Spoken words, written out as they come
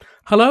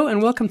Hello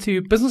and welcome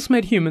to Business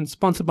Made Human,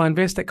 sponsored by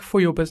Investec for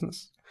your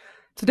business.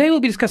 Today we'll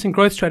be discussing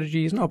growth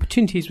strategies and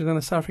opportunities within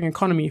the South African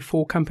economy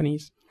for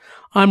companies.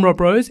 I'm Rob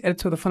Rose,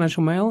 editor of the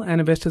Financial Mail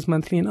and Investors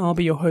Monthly, and I'll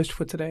be your host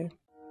for today.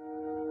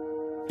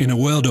 In a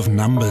world of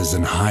numbers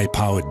and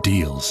high-powered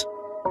deals,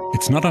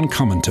 it's not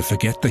uncommon to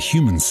forget the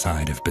human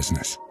side of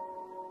business.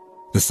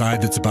 The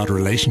side that's about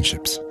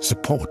relationships,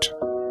 support,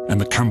 and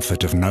the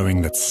comfort of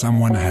knowing that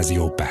someone has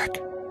your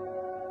back.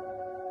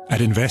 At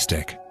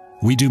Investec,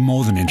 we do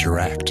more than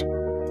interact.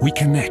 We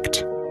connect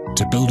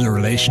to build a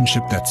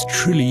relationship that's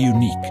truly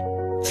unique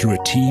through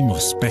a team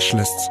of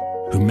specialists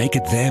who make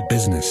it their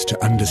business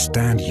to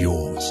understand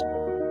yours.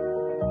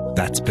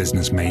 That's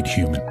Business Made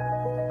Human.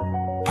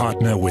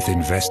 Partner with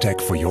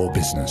Investec for your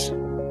business.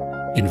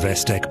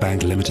 Investec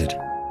Bank Limited,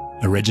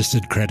 a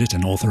registered credit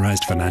and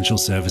authorized financial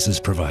services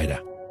provider.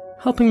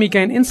 Helping me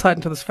gain insight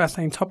into this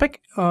fascinating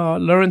topic are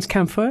Lawrence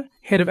Kampfer,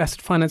 Head of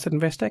Asset Finance at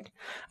Investec,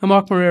 and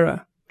Mark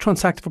Moreira,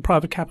 Transactor for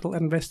Private Capital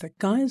at Investec.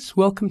 Guys,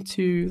 welcome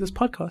to this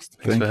podcast.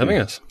 Thanks for having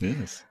us.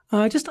 Yes.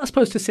 Just, I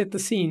suppose, to set the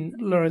scene,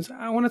 Lawrence,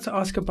 I wanted to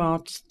ask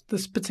about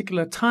this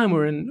particular time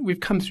we're in. We've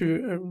come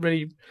through a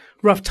really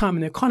rough time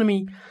in the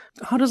economy.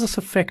 How does this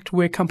affect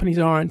where companies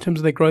are in terms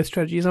of their growth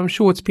strategies? I'm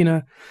sure it's been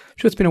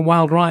a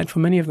wild ride for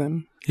many of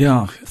them.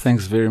 Yeah,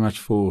 thanks very much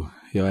for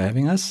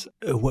having us.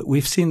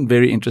 We've seen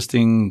very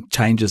interesting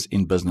changes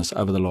in business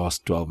over the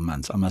last 12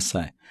 months, I must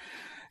say.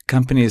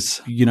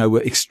 Companies,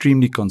 were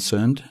extremely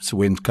concerned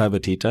when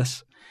COVID hit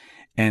us.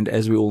 And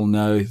as we all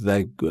know,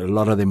 a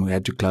lot of them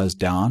had to close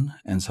down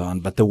and so on.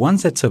 But the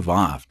ones that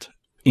survived,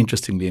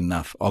 interestingly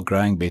enough, are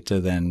growing better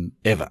than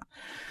ever.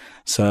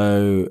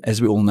 So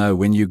as we all know,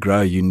 when you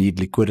grow, you need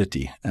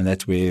liquidity. And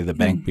that's where the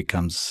bank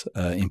becomes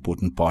an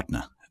important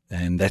partner.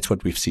 And that's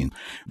what we've seen.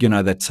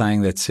 That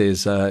saying that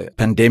says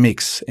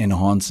pandemics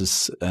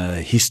enhances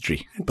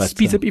history. But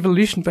speeds up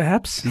evolution,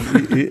 perhaps.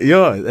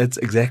 Yeah, that's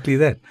exactly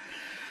that.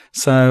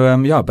 So,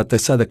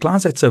 the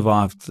clients that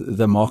survived,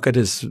 the market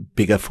is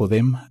bigger for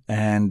them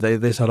and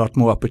there's a lot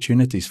more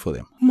opportunities for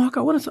them. Mark,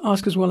 I wanted to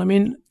ask as well,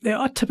 there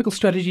are typical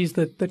strategies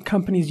that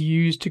companies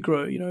use to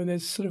grow.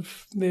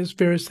 There's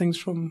various things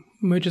from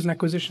mergers and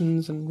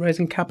acquisitions and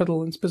raising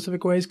capital in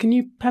specific ways. Can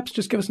you perhaps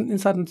just give us an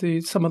insight into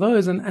some of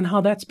those and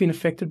how that's been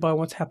affected by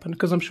what's happened?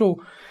 Because I'm sure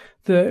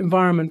the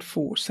environment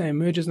for, say,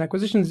 mergers and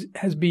acquisitions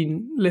has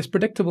been less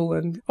predictable,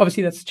 and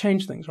obviously that's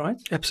changed things, right?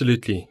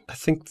 Absolutely. I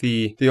think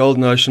the old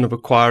notion of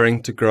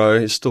acquiring to grow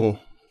is still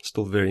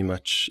very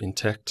much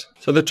intact.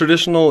 So the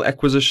traditional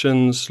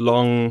acquisitions,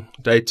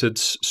 long-dated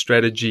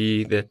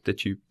strategy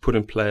that you put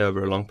in play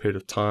over a long period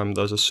of time,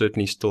 those are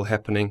certainly still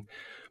happening.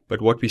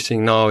 But what we're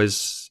seeing now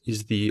is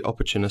the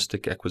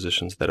opportunistic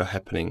acquisitions that are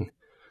happening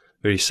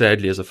very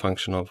sadly as a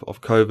function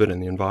of COVID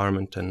and the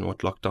environment and what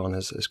lockdown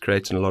has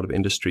created in a lot of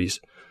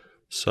industries.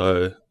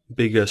 So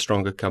bigger,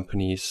 stronger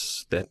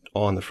companies that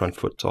are on the front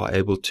foot are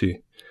able to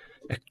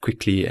act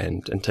quickly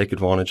and take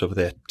advantage of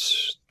that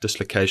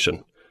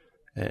dislocation.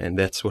 And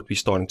that's what we're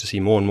starting to see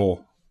more and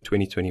more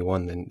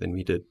 2021 than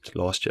we did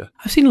last year.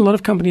 I've seen a lot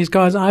of companies,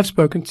 guys I've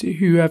spoken to,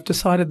 who have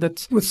decided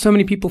that with so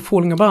many people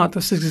falling about,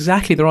 this is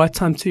exactly the right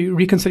time to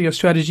reconsider your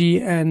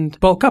strategy and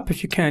bulk up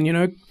if you can.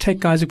 Take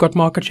guys who've got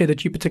market share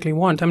that you particularly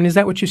want. Is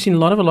that what you've seen? A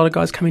lot of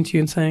guys coming to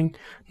you and saying,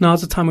 now's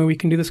the time where we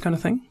can do this kind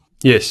of thing?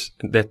 Yes,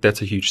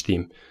 that's a huge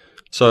theme.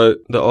 So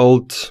the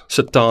old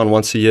sit down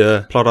once a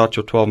year, plot out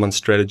your 12-month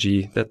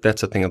strategy,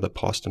 that's a thing of the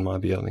past in my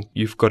view. I think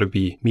you've got to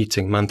be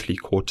meeting monthly,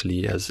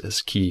 quarterly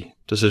as key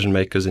decision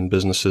makers in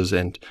businesses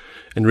and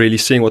really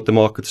seeing what the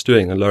market's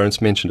doing. And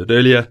Lawrence mentioned it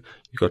earlier.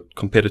 You've got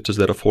competitors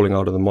that are falling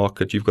out of the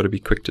market. You've got to be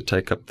quick to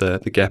take up the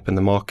gap in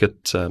the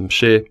market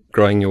share,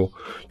 growing your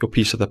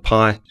piece of the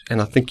pie.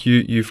 And I think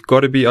you've got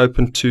to be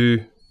open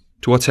to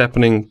what's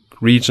happening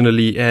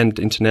regionally and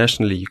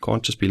internationally. You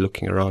can't just be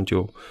looking around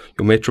your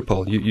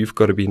metropole. You've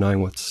got to be knowing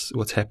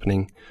what's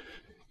happening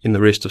in the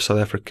rest of South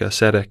Africa,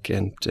 SADC,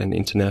 and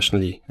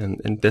internationally.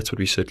 And that's what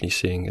we're certainly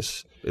seeing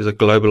is a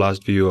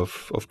globalized view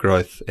of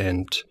growth.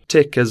 And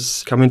tech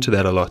has come into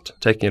that a lot,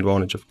 taking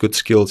advantage of good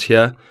skills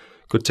here,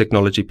 good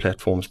technology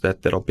platforms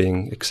that are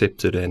being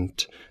accepted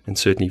and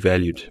certainly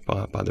valued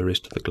by the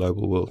rest of the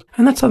global world.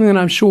 And that's something that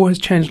I'm sure has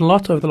changed a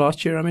lot over the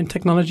last year.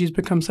 Technology has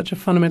become such a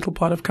fundamental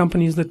part of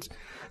companies that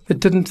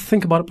didn't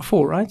think about it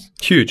before, right?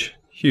 Huge.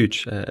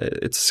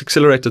 It's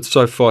accelerated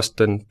so fast,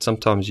 and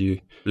sometimes you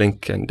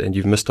blink and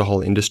you've missed a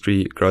whole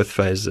industry growth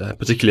phase,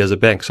 particularly as a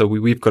bank. So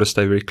we've got to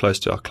stay very close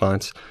to our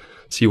clients,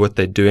 see what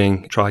they're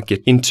doing, try to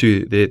get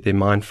into their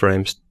mind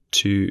frames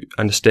to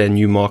understand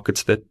new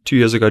markets that 2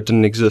 years ago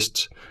didn't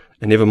exist,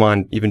 and never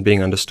mind even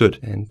being understood.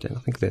 And I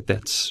think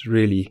that's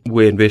really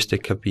where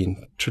Investec have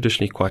been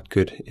traditionally quite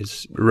good,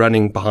 is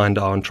running behind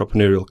our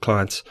entrepreneurial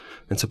clients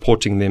and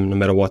supporting them no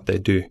matter what they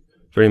do.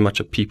 Very much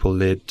a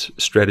people-led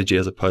strategy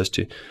as opposed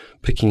to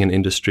picking an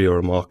industry or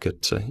a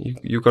market. So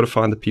you've got to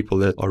find the people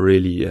that are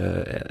really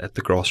at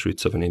the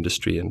grassroots of an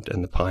industry and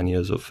the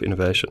pioneers of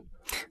innovation.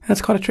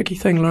 That's quite a tricky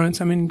thing, Lawrence.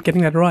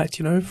 Getting that right,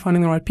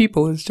 finding the right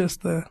people is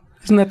just the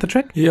Isn't that the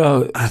trick?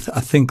 Yeah, I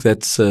think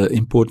that's an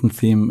important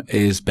theme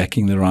is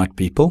backing the right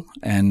people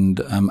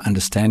and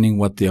understanding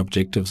what the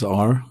objectives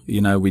are.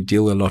 You know, we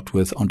deal a lot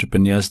with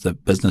entrepreneurs, the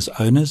business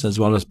owners, as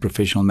well as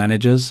professional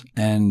managers.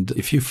 And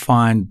if you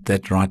find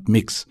that right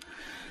mix,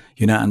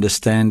 you know,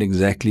 understand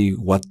exactly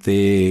what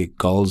their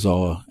goals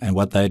are and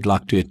what they'd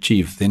like to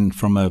achieve, then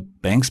from a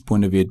bank's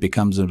point of view, it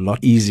becomes a lot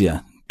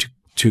easier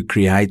to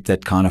create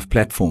that kind of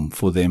platform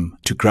for them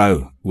to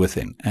grow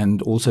within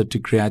and also to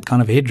create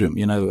kind of headroom.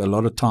 You know, a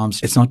lot of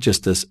times it's not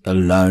just a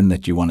loan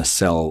that you want to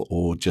sell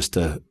or just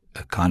a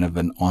kind of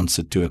an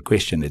answer to a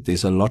question.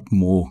 There's a lot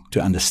more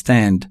to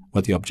understand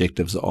what the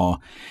objectives are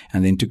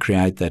and then to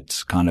create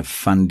that kind of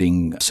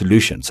funding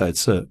solution. So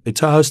it's a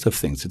host of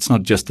things. It's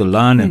not just a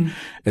loan and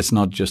it's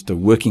not just a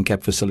working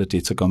cap facility.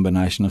 It's a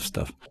combination of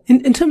stuff.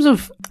 In terms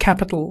of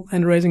capital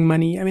and raising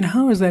money, I mean,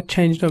 how has that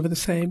changed over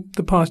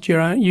the past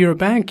year? You're a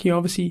bank. You're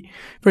obviously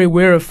very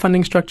aware of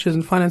funding structures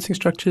and financing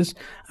structures.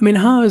 I mean,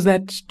 how has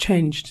that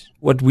changed?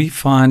 What we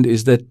find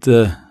is that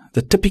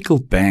the typical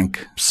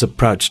bank's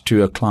approach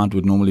to a client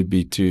would normally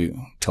be to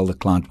tell the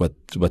client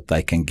what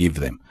they can give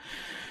them.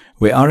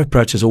 Where our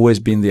approach has always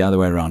been the other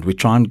way around. We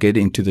try and get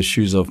into the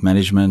shoes of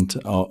management,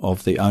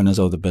 of the owners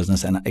of the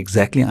business and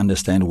exactly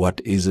understand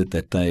what is it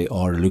that they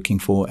are looking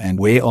for and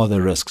where are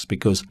the risks.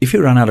 Because if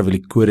you run out of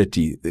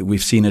liquidity,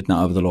 we've seen it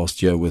now over the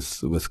last year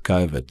with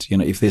COVID. You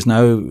know, if there's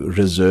no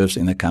reserves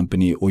in the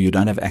company or you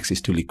don't have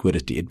access to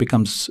liquidity, it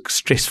becomes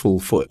stressful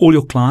for all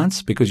your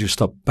clients because you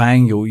stop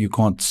paying, you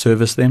can't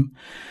service them.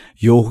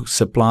 Your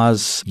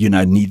suppliers, you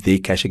know, need their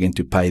cash again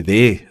to pay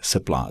their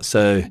suppliers.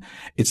 So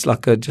it's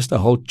like just a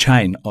whole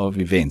chain of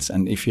events.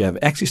 And if you have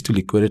access to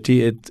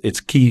liquidity, it's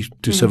key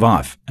to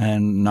survive.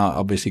 And now,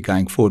 obviously,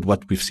 going forward,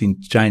 what we've seen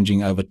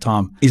changing over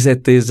time is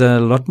that there's a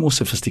lot more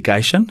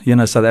sophistication. You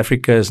know, South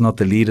Africa is not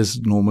the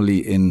leaders normally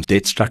in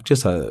debt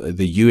structures. The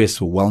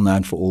US were well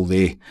known for all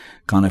their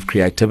kind of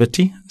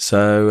creativity.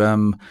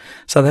 So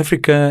South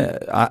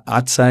Africa,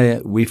 I'd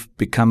say we've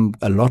become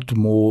a lot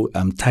more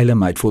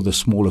tailor-made for the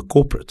smaller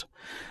corporate.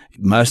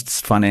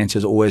 Most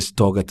financiers always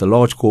target the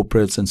large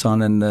corporates and so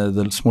on, and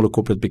the smaller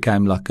corporate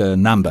became like a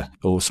number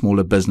or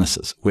smaller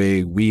businesses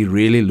where we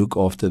really look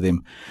after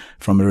them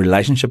from a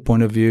relationship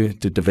point of view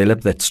to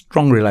develop that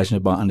strong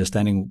relationship by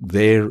understanding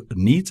their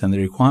needs and their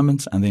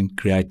requirements and then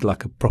create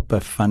like a proper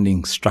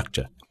funding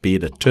structure. Be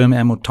it a term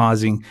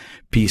amortizing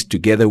piece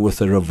together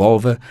with a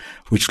revolver,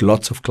 which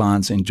lots of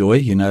clients enjoy.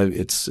 You know,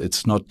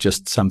 it's not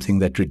just something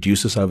that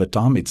reduces over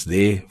time. It's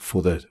there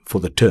for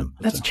the term.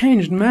 That's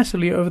changed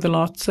massively over the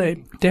last,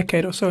 say,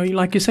 decade or so.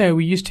 Like you say,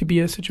 we used to be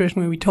a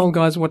situation where we told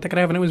guys what they could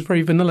have, and it was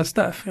very vanilla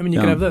stuff. I mean, you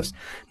could have this.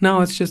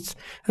 Now it's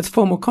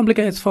far more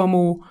complicated. It's far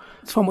more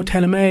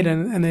tailor-made,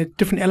 and there are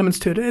different elements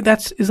to it.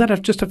 Is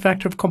that just a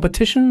factor of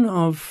competition?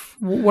 Of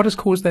what has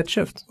caused that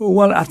shift?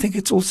 Well, I think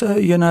it's also,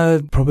 you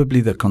know,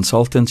 probably the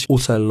consultants.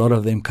 Also, a lot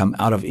of them come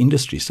out of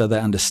industry, so they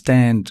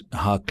understand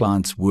how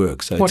clients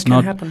work. So what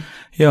can happen?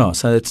 Yeah,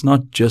 so it's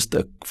not just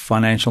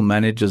financial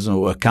managers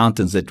or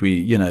accountants that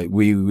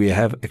we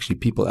have actually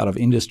people out of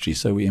industry.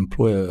 So we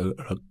employ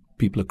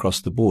people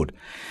across the board.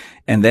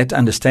 And that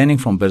understanding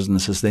from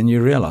businesses, then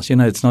you realize, you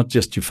know, it's not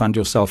just you fund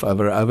yourself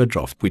over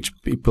overdraft, which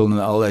people in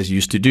the old days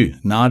used to do.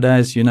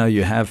 Nowadays, you know,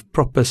 you have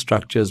proper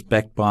structures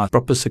backed by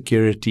proper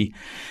security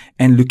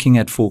and looking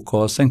at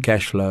forecasts and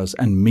cash flows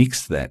and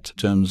mix that in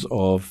terms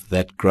of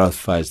that growth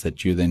phase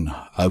that you then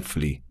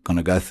hopefully going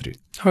to go through.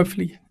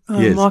 Hopefully.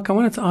 Yes. Mark, I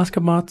wanted to ask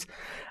about,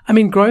 I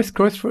mean, growth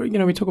for, you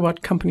know, we talk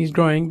about companies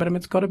growing, but I mean,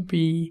 it's got to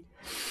be,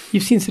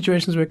 you've seen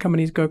situations where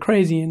companies go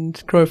crazy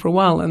and grow for a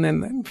while and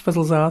then it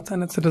fizzles out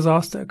and it's a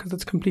disaster because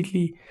it's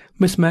completely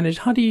mismanaged.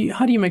 How do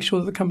you make sure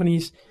that the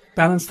companies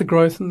balance the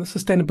growth and the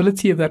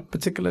sustainability of that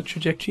particular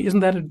trajectory? Isn't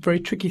that a very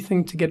tricky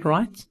thing to get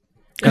right?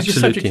 Because you're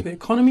subject to the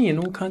economy and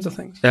all kinds of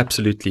things.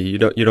 Absolutely. You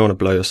don't want to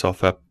blow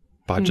yourself up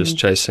by just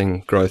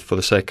chasing growth for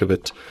the sake of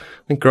it.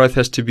 I think growth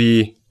has to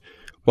be,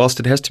 whilst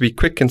it has to be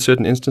quick in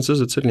certain instances,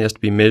 it certainly has to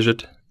be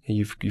measured.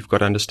 You've got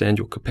to understand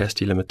your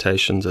capacity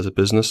limitations as a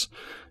business,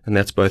 and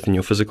that's both in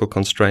your physical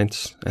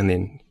constraints and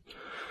then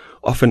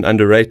often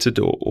underrated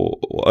or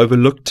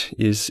overlooked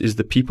is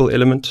the people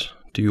element.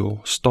 Do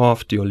your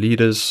staff, do your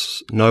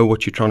leaders know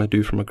what you're trying to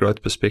do from a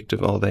growth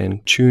perspective? Are they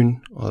in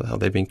tune? Are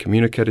they being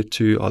communicated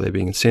to? Are they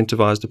being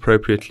incentivized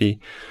appropriately?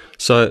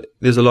 So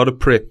there's a lot of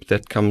prep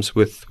that comes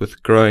with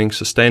growing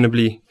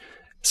sustainably.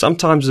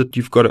 Sometimes that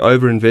you've got to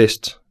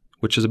overinvest,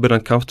 which is a bit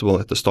uncomfortable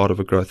at the start of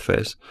a growth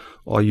phase.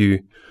 Are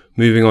you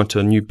moving on to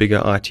a new,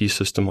 bigger IT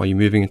system? Are you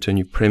moving into a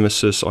new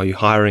premises? Are you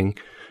hiring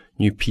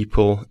new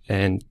people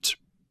and,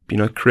 you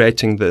know,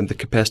 creating the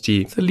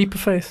capacity? It's a leap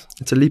of faith.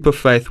 It's a leap of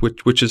faith,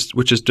 which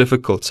is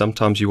difficult.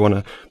 Sometimes you want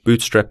to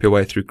bootstrap your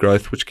way through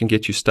growth, which can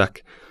get you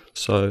stuck.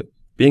 So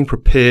being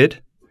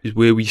prepared is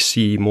where we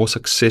see more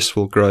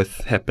successful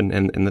growth happen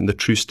and then the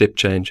true step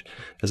change,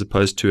 as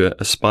opposed to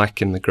a spike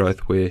in the growth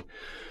where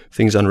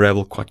things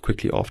unravel quite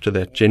quickly after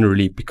that,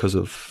 generally because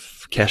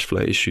of cash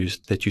flow issues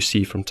that you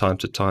see from time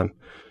to time.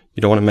 You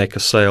don't want to make a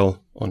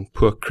sale on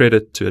poor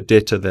credit to a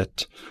debtor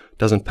that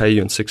doesn't pay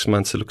you in 6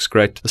 months. It looks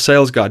great. The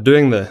sales guy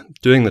doing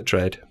the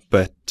trade,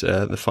 but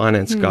the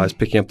finance guy is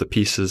picking up the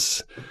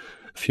pieces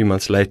a few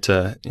months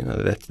later.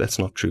 That's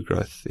not true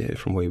growth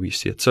from where we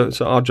see it. So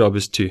our job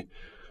is to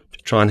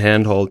try and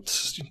handhold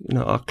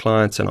our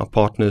clients and our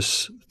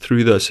partners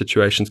through those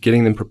situations,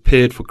 getting them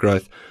prepared for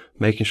growth,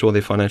 making sure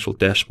their financial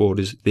dashboard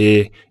is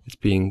there, it's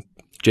being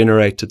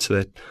generated so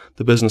that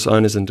the business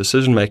owners and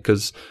decision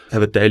makers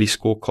have a daily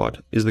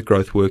scorecard. Is the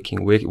growth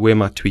working? Where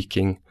am I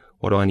tweaking?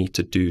 What do I need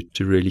to do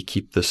to really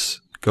keep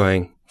this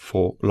going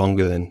for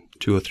longer than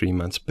 2 or 3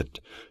 months, but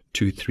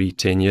 2, 3,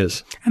 10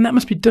 years? And that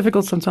must be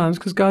difficult sometimes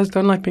because guys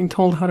don't like being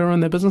told how to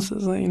run their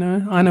businesses. I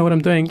know what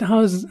I'm doing.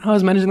 How is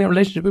managing that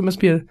relationship? It must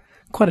be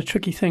quite a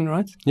tricky thing,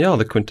 right? Yeah,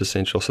 the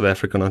quintessential South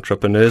African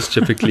entrepreneurs,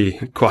 typically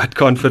quite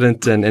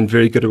confident and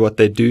very good at what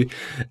they do.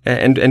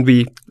 And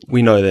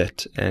we know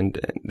that. And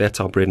that's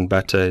our bread and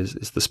butter is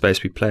the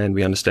space we play in.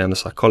 We understand the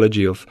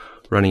psychology of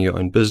running your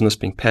own business,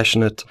 being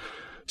passionate.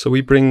 So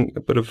we bring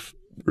a bit of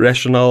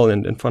rationale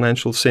and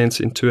financial sense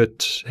into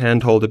it,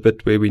 handhold a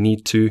bit where we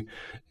need to.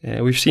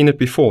 We've seen it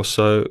before.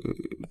 So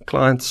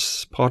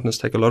clients, partners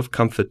take a lot of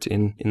comfort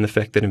in the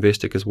fact that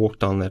Investec has walked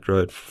down that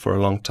road for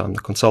a long time.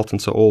 The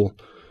consultants are all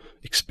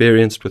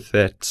experienced with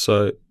that.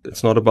 So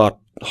it's not about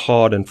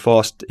hard and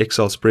fast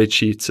Excel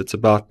spreadsheets. It's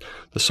about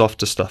the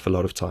softer stuff a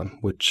lot of time,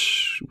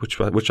 which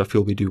I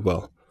feel we do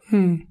well.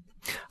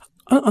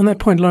 On that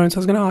point, Lawrence, I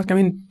was going to ask,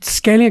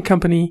 scaling a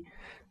company,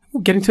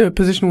 getting to a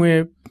position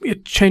where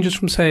it changes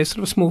from, say, sort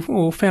of a small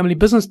or family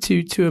business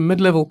to a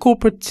mid-level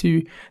corporate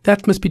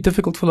that must be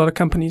difficult for a lot of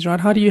companies,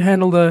 right? How do you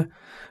handle the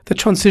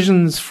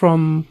transitions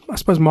from, I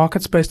suppose,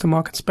 market space to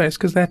market space?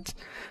 Because that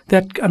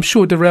I'm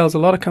sure derails a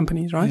lot of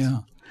companies, right?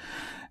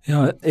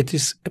 Yeah, it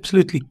is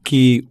absolutely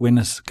key when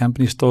a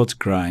company starts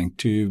growing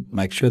to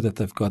make sure that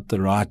they've got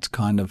the right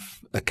kind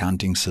of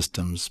accounting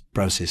systems,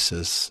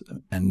 processes,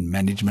 and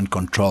management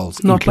controls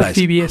in place. Not like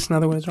VBS, in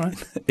other words,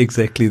 right?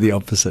 Exactly the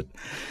opposite.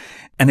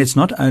 And it's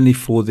not only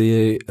for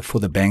the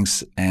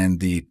banks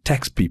and the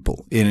tax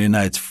people.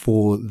 It's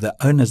for the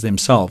owners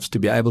themselves to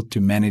be able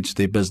to manage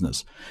their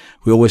business.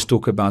 We always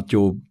talk about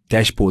your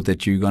dashboard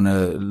that you're going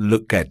to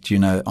look at,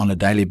 on a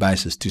daily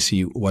basis to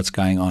see what's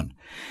going on.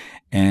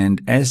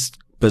 And as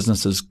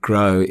businesses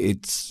grow,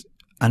 it's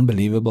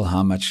unbelievable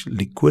how much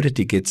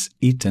liquidity gets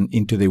eaten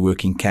into their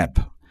working cap.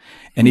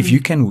 And if you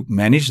can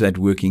manage that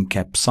working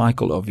cap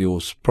cycle of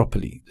yours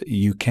properly,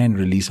 you can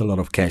release a lot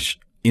of cash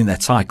in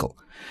that cycle.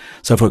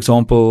 So, for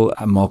example,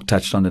 Mark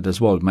touched on it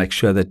as well. Make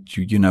sure that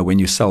when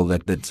you sell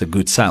that it's a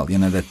good sale,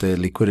 that the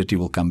liquidity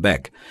will come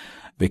back.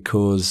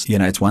 Because,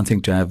 it's one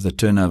thing to have the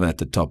turnover at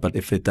the top, but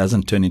if it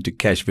doesn't turn into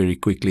cash very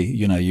quickly,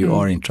 you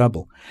are in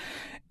trouble.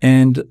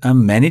 And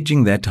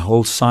managing that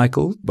whole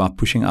cycle by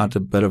pushing out a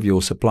bit of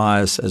your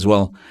suppliers as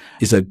well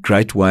is a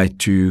great way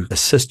to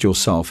assist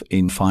yourself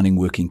in finding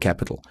working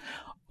capital.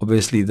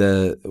 Obviously,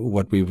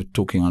 what we were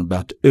talking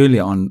about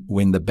earlier on,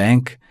 when the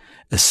bank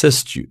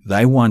assists you,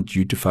 they want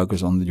you to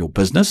focus on your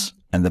business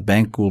and the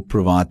bank will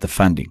provide the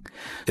funding.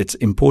 It's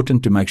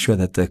important to make sure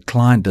that the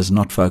client does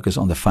not focus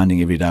on the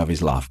funding every day of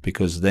his life,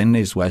 because then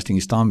he's wasting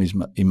his time.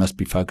 He must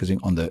be focusing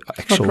on the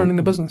actual running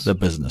the business. The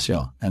business,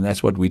 yeah. And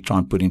that's what we try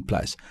and put in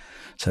place,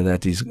 so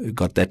that he's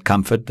got that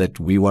comfort that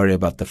we worry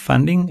about the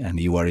funding and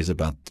he worries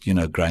about,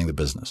 growing the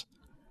business.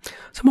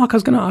 So, Mark, I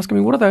was going to ask,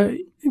 what are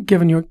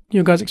given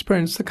your guys'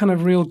 experience, the kind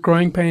of real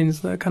growing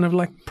pains, the kind of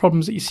like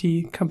problems that you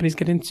see companies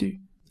get into?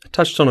 I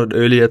touched on it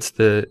earlier.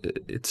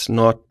 It's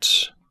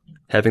not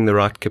having the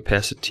right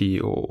capacity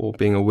or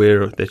being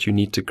aware that you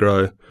need to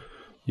grow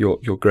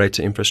your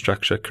greater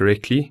infrastructure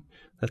correctly.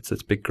 That's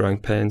big growing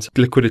pains.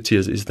 Liquidity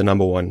is the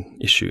number one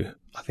issue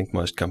I think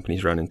most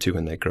companies run into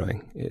when they're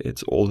growing.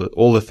 It's all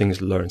the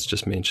things Lawrence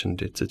just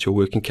mentioned. It's your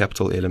working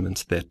capital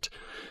elements that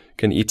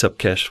can eat up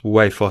cash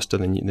way faster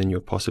than you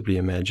possibly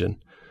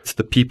imagine. It's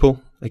the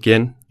people.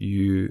 Again,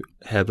 you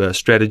have a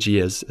strategy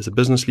as a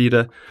business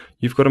leader.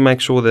 You've got to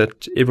make sure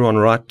that everyone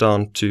right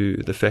down to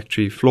the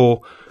factory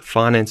floor,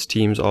 finance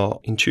teams are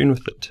in tune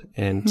with it.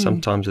 And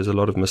sometimes there's a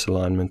lot of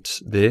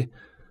misalignment there,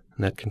 and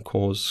that can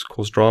cause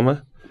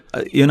drama.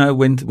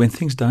 When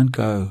things don't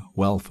go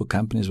well for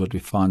companies, what we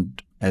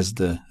find as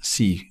the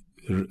sea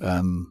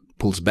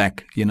pulls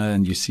back,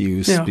 and you see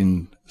who's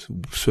been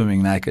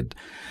swimming naked,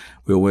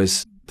 we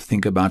always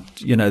think about,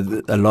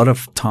 a lot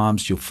of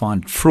times you'll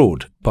find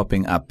fraud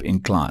popping up in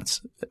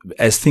clients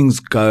as things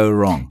go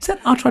wrong. Is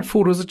that outright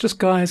fraud, or is it just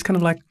guys kind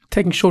of like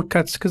taking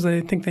shortcuts because they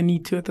think they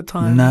need to at the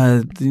time?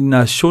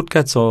 No,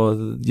 shortcuts are,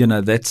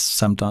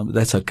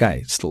 that's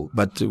okay still.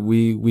 But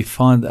we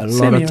find a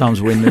lot of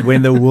times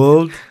when the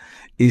world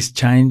is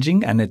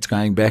changing and it's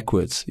going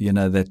backwards,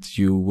 that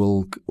you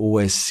will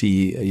always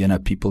see,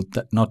 people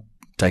not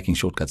taking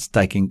shortcuts,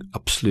 taking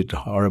absolute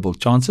horrible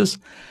chances.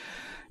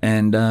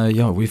 And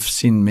we've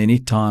seen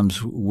many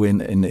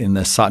when in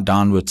the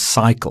downward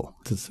cycle,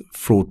 the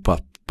fraud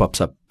pops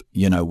up,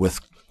 with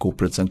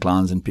corporates and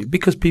clients, and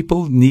because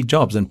people need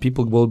jobs and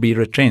people will be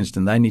retrenched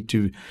and they need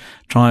to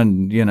try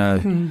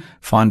and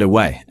find a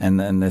way,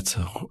 and it's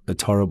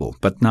horrible.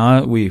 But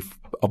now we're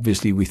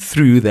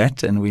through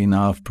that, and we're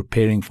now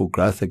preparing for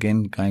growth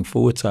again going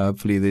forward. So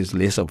hopefully there's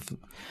less of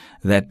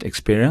that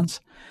experience.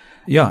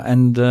 Yeah,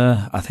 and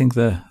I think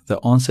the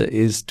answer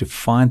is to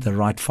find the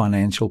right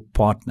financial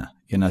partner.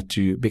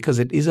 Because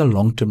it is a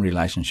long-term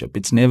relationship.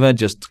 It's never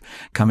just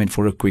come in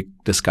for a quick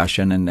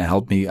discussion and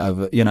help me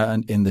over,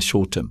 in the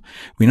short term.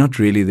 We're not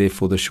really there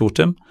for the short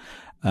term.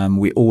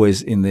 We're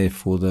always in there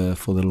for the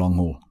long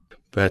haul.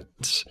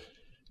 But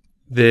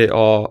there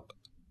are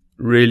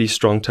really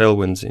strong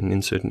tailwinds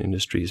in certain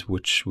industries,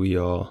 which we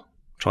are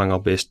trying our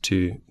best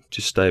to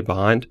stay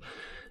behind.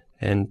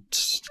 And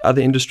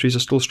other industries are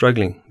still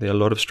struggling. There are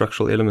a lot of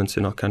structural elements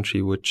in our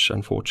country which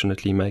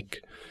unfortunately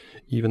make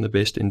even the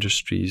best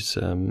industries,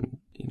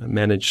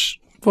 manage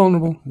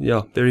vulnerable.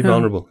 Yeah, very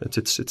vulnerable.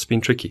 It's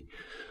been tricky.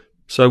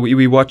 So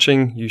we're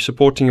watching, you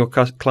supporting your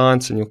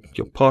clients and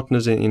your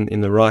partners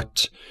in the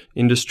right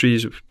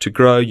industries to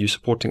grow. You're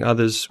supporting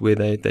others where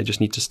they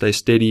just need to stay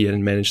steady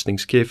and manage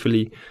things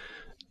carefully.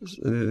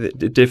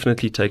 It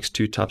definitely takes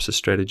two types of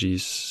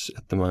strategies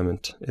at the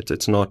moment.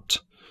 It's not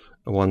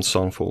a one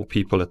song for all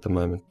people at the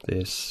moment.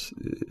 It's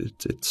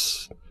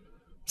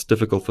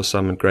difficult for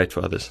some and great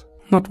for others.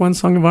 Not one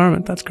song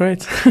environment. That's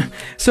great.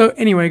 So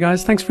anyway,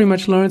 guys, thanks very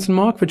much, Lawrence and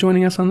Mark, for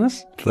joining us on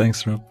this.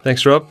 Thanks, Rob.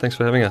 Thanks, Rob. Thanks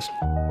for having us.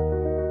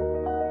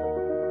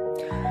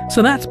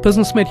 So that's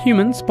Business Made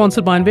Human,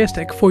 sponsored by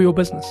Investec for your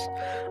business.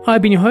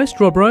 I've been your host,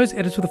 Rob Rose,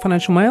 editor of the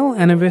Financial Mail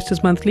and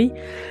Investors Monthly.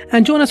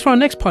 And join us for our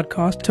next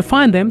podcast. To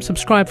find them,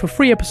 subscribe for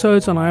free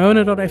episodes on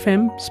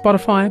Iona.fm,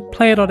 Spotify,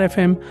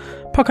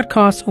 Player.fm, Pocket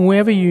Casts, or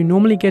wherever you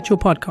normally get your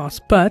podcasts.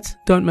 But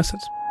don't miss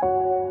it.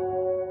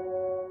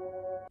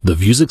 The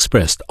views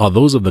expressed are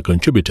those of the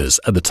contributors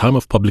at the time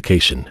of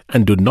publication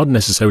and do not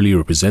necessarily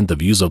represent the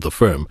views of the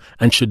firm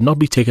and should not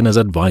be taken as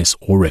advice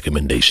or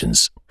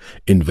recommendations.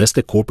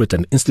 Investec Corporate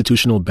and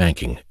Institutional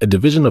Banking, a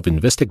division of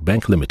Investec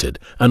Bank Limited,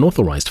 an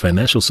authorized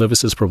financial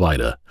services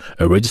provider,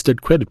 a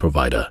registered credit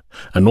provider,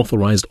 an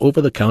authorized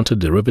over-the-counter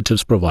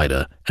derivatives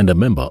provider, and a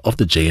member of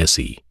the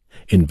JSE.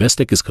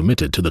 Investec is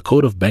committed to the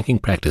Code of Banking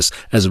Practice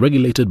as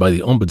regulated by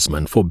the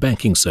Ombudsman for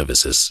Banking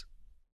Services.